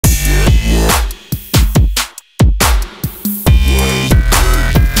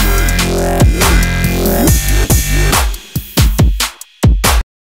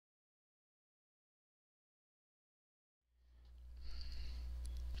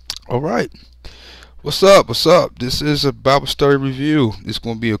All right. What's up? What's up? This is a Bible study review. It's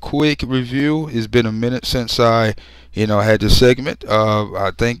going to be a quick review. It's been a minute since I had this segment.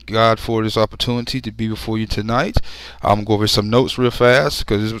 I thank God for this opportunity to be before you tonight. I'm going to go over some notes real fast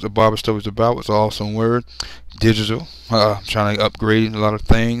because this is what the Bible study is about. It's an awesome word. Digital. Trying to upgrade a lot of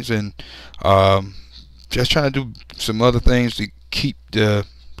things and just trying to do some other things to keep the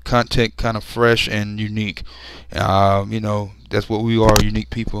content kind of fresh and unique. That's what we are, unique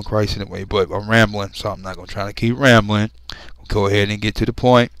people in Christ anyway. But I'm rambling, so I'm not going to try to keep rambling. Go ahead and get to the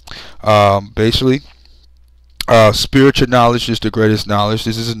point. Basically, spiritual knowledge is the greatest knowledge.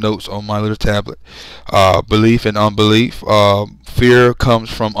 This is notes on my little tablet. Belief and unbelief. Fear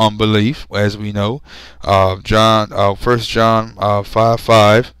comes from unbelief, as we know. 1 John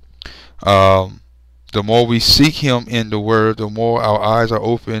 5:5. The more we seek Him in the Word, the more our eyes are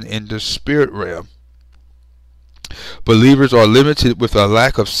open in the spirit realm. Believers are limited with a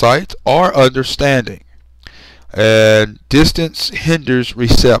lack of sight or understanding, and distance hinders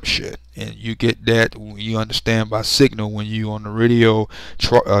reception. And you get that, you understand by signal when you on the radio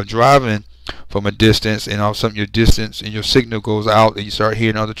driving from a distance, and all of a sudden your distance and your signal goes out and you start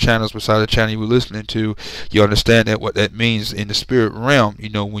hearing other channels besides the channel you were listening to. You understand that what that means in the spirit realm.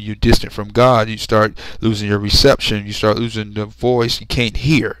 When you're distant from God, you start losing your reception, you start losing the voice, you can't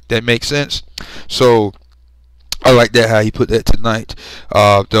hear. That makes sense? So I like that how he put that tonight.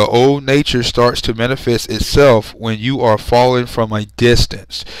 The old nature starts to manifest itself when you are falling from a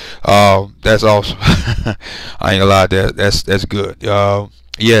distance. That's awesome. I ain't gonna lie, that's good.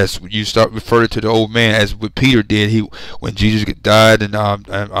 Yes, you start referring to the old man as what Peter did. When Jesus died and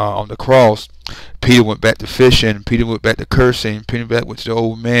on the cross, Peter went back to fishing, Peter went back to cursing, Peter went to the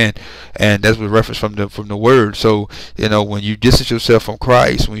old man, and that's what reference from the word. So when you distance yourself from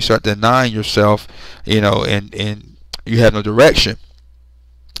Christ, when you start denying yourself, and you have no direction,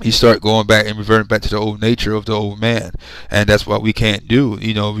 you start going back and reverting back to the old nature of the old man, and that's what we can't do.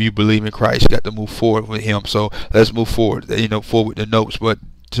 If you believe in Christ, you got to move forward with Him. So let's move forward. Forward with the notes, but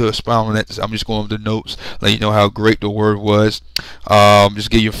to expound on that, I'm just going with the notes, let you know how great the word was.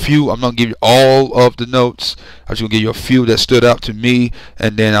 Just give you a few. I'm not gonna give you all of the notes. I'm just gonna give you a few that stood out to me,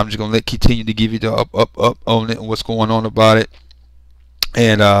 and then I'm just gonna continue to give you the up on it and what's going on about it.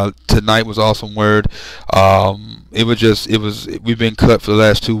 And tonight was awesome word. We've been cut for the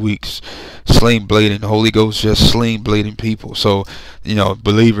last 2 weeks, sling blading. The Holy Ghost just sling blading people. So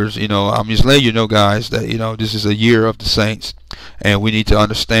believers, I'm just letting you know, guys, that this is a year of the saints, and we need to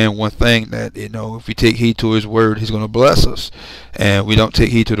understand one thing, that if we take heed to His word, He's going to bless us, and we don't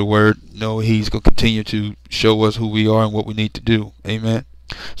take heed to the word, He's going to continue to show us who we are and what we need to do. Amen.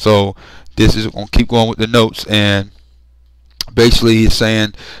 So this is going to keep going with the notes, and basically he's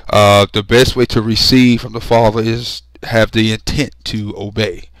saying the best way to receive from the Father is have the intent to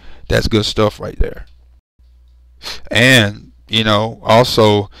obey. That's good stuff right there. And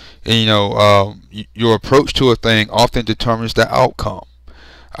also, your approach to a thing often determines the outcome.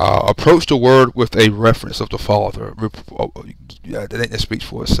 Approach the word with a reference of the Father. I think that speaks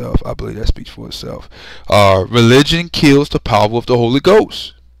for itself. I believe that speaks for itself. Religion kills the power of the Holy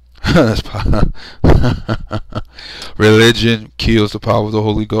Ghost. Religion kills the power of the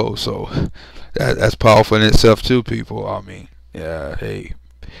Holy Ghost. So that's powerful in itself too, people. I mean, hey,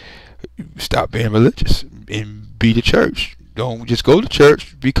 stop being religious and be the church. Don't just go to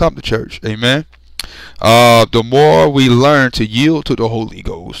church, become the church. Amen. The more we learn to yield to the Holy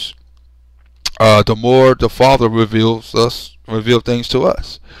Ghost, the more the Father reveal things to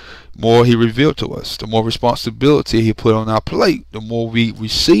us. More He revealed to us, the more responsibility He put on our plate. The more we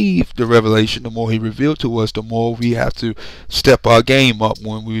receive the revelation, the more He revealed to us, the more we have to step our game up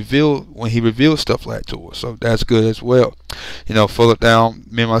when He reveals stuff like to us. So that's good as well. Further down,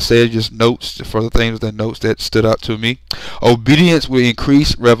 I said just notes, the further things, the notes that stood out to me. Obedience will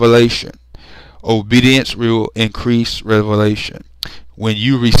increase revelation. Obedience will increase revelation. When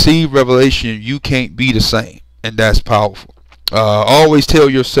you receive revelation, you can't be the same, and that's powerful. Always tell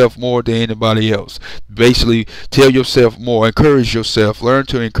yourself more than anybody else. Basically, tell yourself more. Encourage yourself. Learn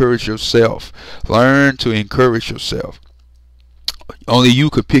to encourage yourself. Learn to encourage yourself. Only you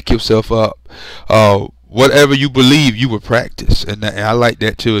could pick yourself up. Whatever you believe, you will practice. And I like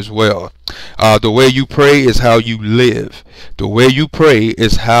that too as well. The way you pray is how you live. The way you pray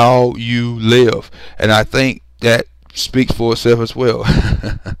is how you live. And I think that speaks for itself as well.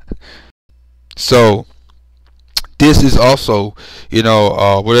 So this is also,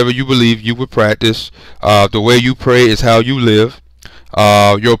 whatever you believe, you will practice. The way you pray is how you live.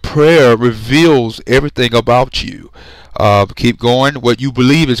 Your prayer reveals everything about you. Keep going. What you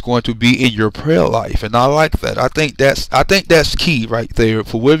believe is going to be in your prayer life, and I like that. I think that's key right there.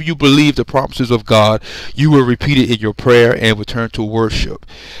 For whatever you believe the promises of God, you will repeat it in your prayer and will turn to worship.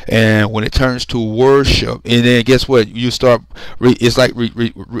 And when it turns to worship, and then guess what? You start. It's like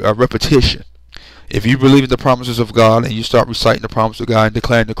a repetition. If you believe in the promises of God and you start reciting the promise of God and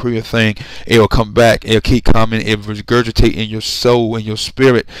declaring the decree of thing, it will come back. It'll keep coming. It will regurgitate in your soul, in your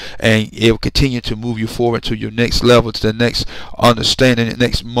spirit, and it will continue to move you forward to your next level, to the next understanding, the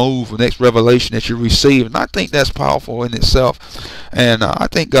next move, the next revelation that you receive. And I think that's powerful in itself. And I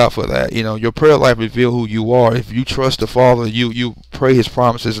thank God for that. You know, your prayer life reveals who you are. If you trust the Father, you pray His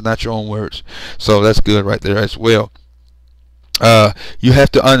promises and not your own words. So that's good right there as well. You have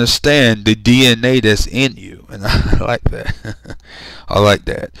to understand the DNA that's in you, and I like that. I like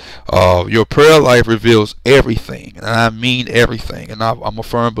that. Your prayer life reveals everything, and I mean everything, and I'm a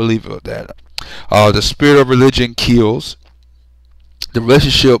firm believer of that. The spirit of religion kills. The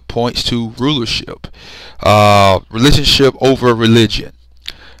relationship points to rulership. Relationship over religion.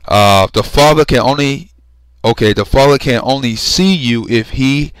 The Father can only see you if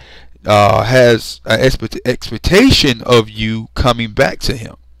He has an expectation of you coming back to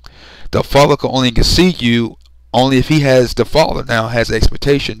Him. The Father can only see you only if He has, the Father now has an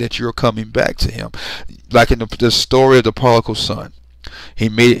expectation that you're coming back to Him. Like in the story of the prodigal son, he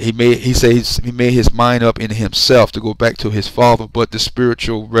made his mind up in himself to go back to his father, but the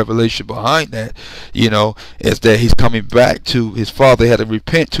spiritual revelation behind that, you know, is that he's coming back to his Father. He had to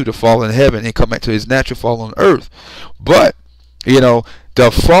repent to the Father in heaven and come back to his natural Father on earth. But you know, the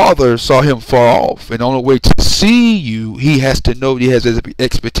Father saw him far off, and on the way to see you, He has to know He has an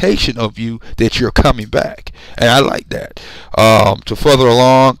expectation of you that you're coming back. And I like that. To further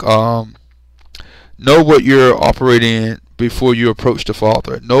along, know what you're operating in before you approach the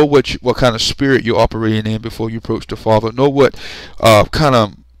Father. Know what kind of spirit you're operating in before you approach the Father. Know what kind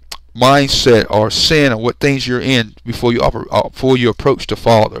of mindset or sin or what things you're in before you approach the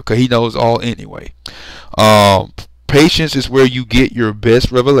Father, because He knows all anyway. Patience is where you get your best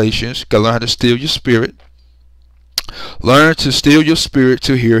revelations. You gotta learn how to still your spirit. Learn to still your spirit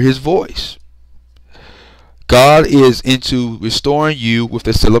to hear His voice. God is into restoring you with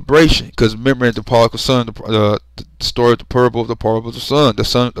a celebration. Because remember in the prodigal son, the story of the parable of the prodigal son,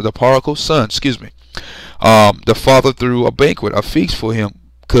 the prodigal son, excuse me. The Father threw a banquet, a feast for him,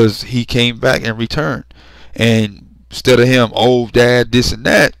 because he came back and returned. And instead of him, oh dad, this and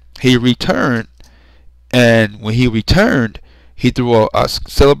that, he returned. And when he returned, He threw a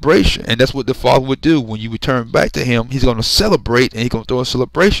celebration. And that's what the Father would do. When you return back to Him, He's going to celebrate, and He's going to throw a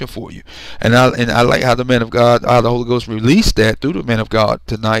celebration for you. And I like how the man of God, how the Holy Ghost released that through the man of God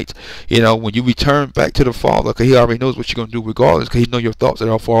tonight. You know, when you return back to the Father, because He already knows what you're going to do regardless, because He knows your thoughts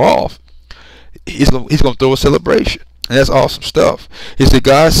that are far off. He's going to throw a celebration. And that's awesome stuff. He said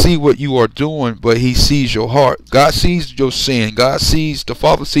God sees what you are doing, but He sees your heart. God sees your sin. The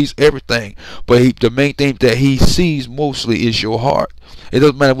Father sees everything. But the main thing that He sees mostly is your heart. It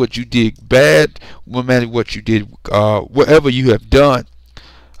doesn't matter what you did bad, no matter what you did, whatever you have done.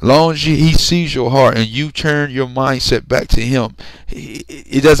 As long as He sees your heart and you turn your mindset back to Him,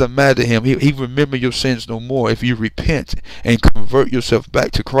 it doesn't matter to Him. He remember your sins no more. If you repent and convert yourself back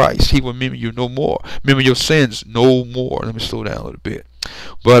to Christ, He will remember you no more. Remember your sins no more. Let me slow down a little bit.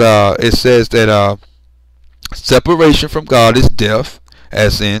 But it says that separation from God is death,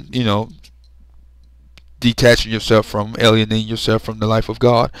 as in, you know, detaching yourself from, alienating yourself from the life of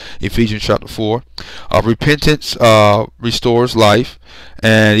God. Ephesians chapter 4. Repentance restores life,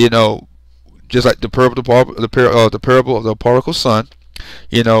 and you know, just like the parable of the prodigal son,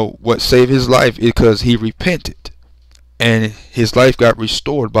 you know, what saved his life is because he repented, and his life got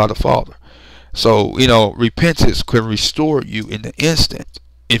restored by the Father. So you know, repentance can restore you in the instant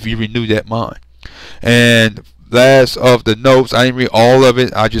if you renew that mind. And last of the notes, I didn't read all of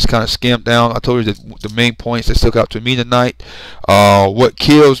it. I just kind of skimmed down. I told you the main points that stuck out to me tonight. What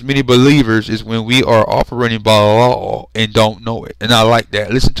kills many believers is when we are operating by law and don't know it. And I like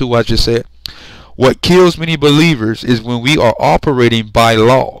that. Listen to what I just said. What kills many believers is when we are operating by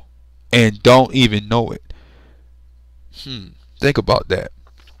law and don't even know it. Think about that.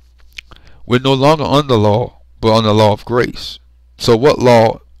 We're no longer under law, but under the law of grace. So what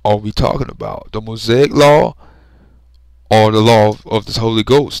law are we talking about? The Mosaic law, or the law of the Holy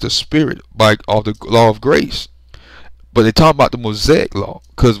Ghost, the Spirit, of the law of grace? But they talk about the Mosaic law,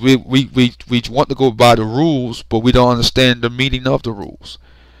 because we want to go by the rules, but we don't understand the meaning of the rules.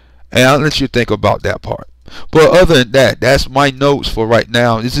 And I'll let you think about that part. But other than that, that's my notes for right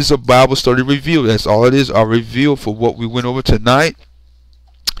now. This is a Bible study review. That's all it is, a review for what we went over tonight.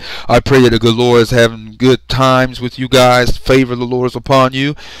 I pray that the good Lord is having good times with you guys. Favor of the Lord is upon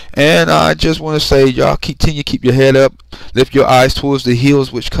you. And I just want to say, y'all continue to keep your head up. Lift your eyes towards the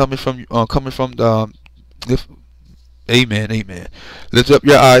hills which coming from the Amen, amen. Lift up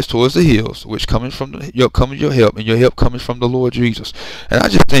your eyes towards the hills, which coming from coming your help, and your help coming from the Lord Jesus. And I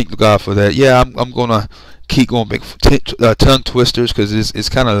just thank God for that. Yeah, I'm gonna keep going back tongue twisters because it's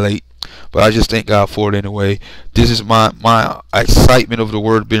kind of late, but I just thank God for it anyway. This is my excitement of the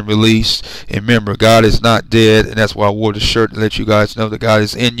word being released. And remember, God is not dead, and that's why I wore the shirt to let you guys know that God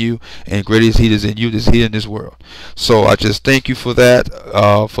is in you, and greater is He that is in you than He in this world. So I just thank you for that,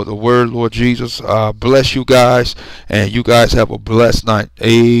 for the word, Lord Jesus. Bless you guys, and you guys have a blessed night.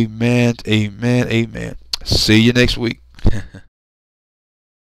 Amen, amen, amen. See you next week.